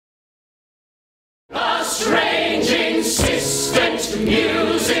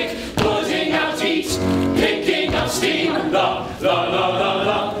la la la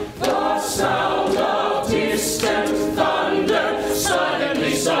la. The sound of distant thunder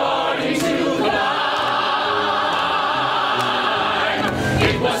suddenly starting to climb.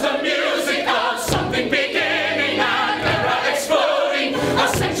 It was the music of something beginning, an era exploding, a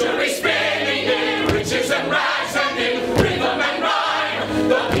century spinning in riches and rags and in rhythm and rhyme.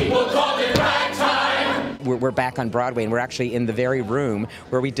 The people called it ragtime. We're back on Broadway, and we're actually in the very room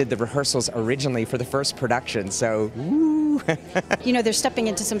where we did the rehearsals originally for the first production, so woo! You know, they're stepping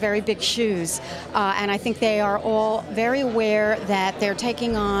into some very big shoes, and I think they are all very aware that they're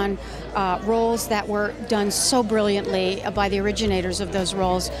taking on roles that were done so brilliantly by the originators of those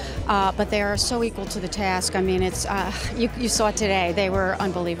roles, but they are so equal to the task. I mean, it's you saw it today. They were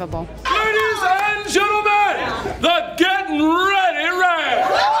unbelievable. Ladies and gentlemen, the Getting Ready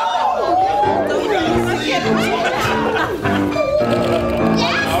Rag!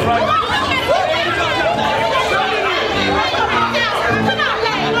 All right.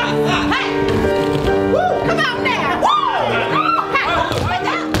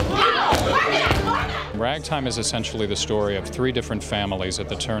 Ragtime is essentially the story of three different families at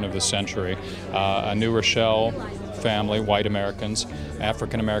the turn of the century. A New Rochelle family, white Americans,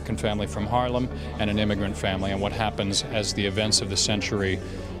 African-American family from Harlem, and an immigrant family, and what happens as the events of the century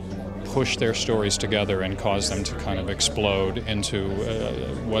push their stories together and cause them to kind of explode into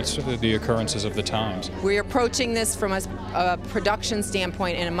what's the occurrences of the times. We're approaching this from a production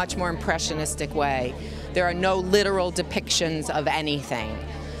standpoint in a much more impressionistic way. There are no literal depictions of anything.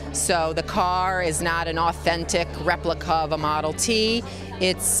 So the car is not an authentic replica of a Model T.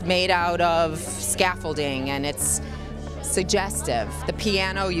 It's made out of scaffolding and it's suggestive. The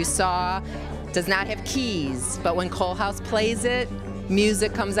piano you saw does not have keys, but when Colehouse plays it,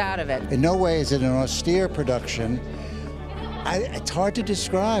 music comes out of it. In no way is it an austere production. It's hard to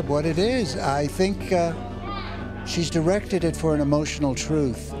describe what it is. I think she's directed it for an emotional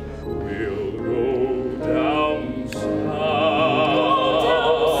truth. We'll go down south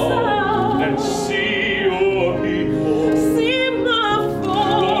and see your people. See my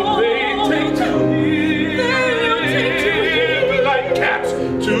folk. They take to live like cats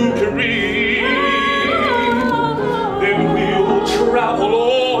to careen. Then we'll travel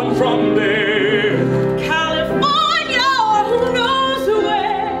on from there. California, who knows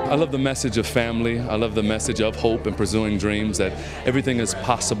where. I love the message of family. I love the message of hope and pursuing dreams, that everything is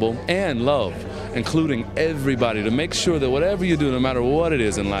possible, and love, including everybody, to make sure that whatever you do, no matter what it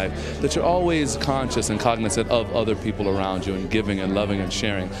is in life, that you're always conscious and cognizant of other people around you and giving and loving and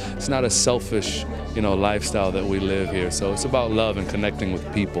sharing. It's not a selfish, lifestyle that we live here. So it's about love and connecting with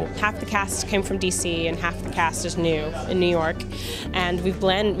people. Half the cast came from DC and half the cast is new in New York, and we've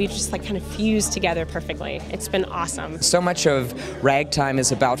just kind of fused together perfectly. It's been awesome. So much of Ragtime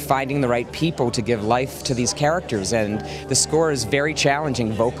is about finding the right people to give life to these characters, and the score is very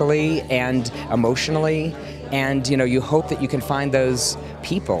challenging vocally and emotionally, and you hope that you can find those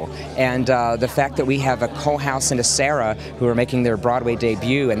people. And the fact that we have a Colehouse and a Sarah who are making their Broadway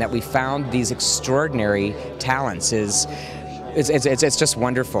debut, and that we found these extraordinary talents it's just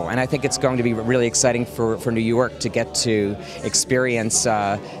wonderful. And I think it's going to be really exciting for New York to get to experience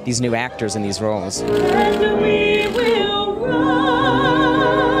these new actors in these roles. And we will ride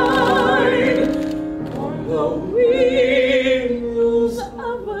on the wings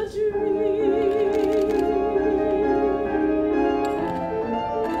of a dream.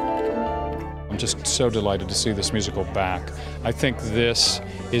 I'm just so delighted to see this musical back. I think this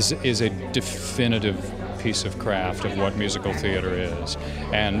is a definitive piece of craft of what musical theater is,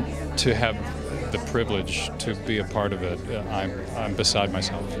 and to have the privilege to be a part of it, I'm beside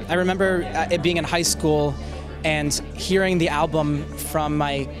myself. I remember it being in high school and hearing the album from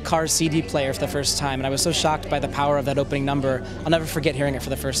my car CD player for the first time, and I was so shocked by the power of that opening number. I'll never forget hearing it for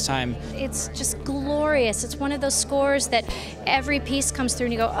the first time. It's just glorious. It's one of those scores that every piece comes through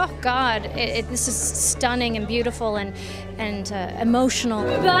and you go, oh God, this is stunning and beautiful and emotional.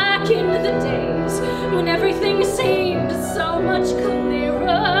 Back in the days when everything seemed so much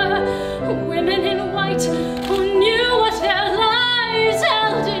clearer, women in white who knew what their lives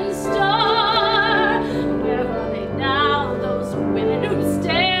held in store. Where are they now, those women who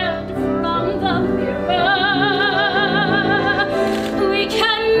stared from the mirror? We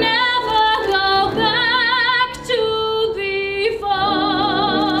can never go back to before.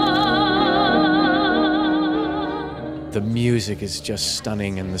 The music is just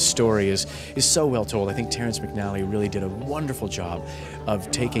stunning, and the story is so well told. I think Terrence McNally really did a wonderful job of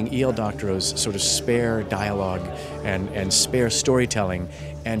taking E.L. Doctorow's sort of spare dialogue and spare storytelling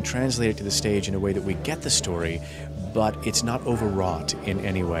and translate it to the stage in a way that we get the story, but it's not overwrought in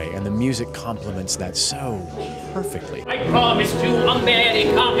any way, and the music complements that so perfectly. I promised you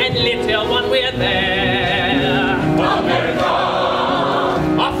America, and little one we're there. America!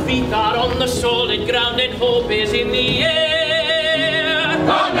 Our feet are on the solid ground and hope is in the air.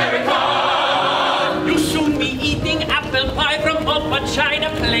 America! You'll soon be eating apple pie from off a china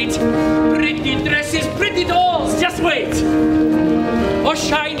plate. Pretty dresses, pretty dolls, just wait. Or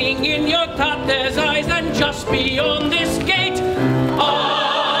shining in your daughter's eyes, and just beyond this gate,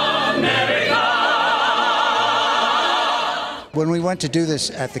 America! When we went to do this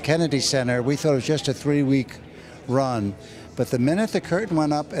at the Kennedy Center, we thought it was just a 3-week run. But the minute the curtain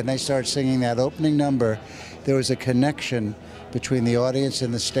went up and they started singing that opening number, there was a connection between the audience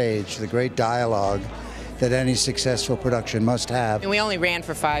and the stage, the great dialogue that any successful production must have. And we only ran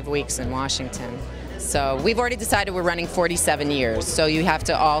for 5 weeks in Washington. So we've already decided we're running 47 years. So you have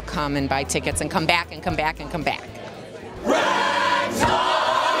to all come and buy tickets and come back and come back and come back. Ragtime!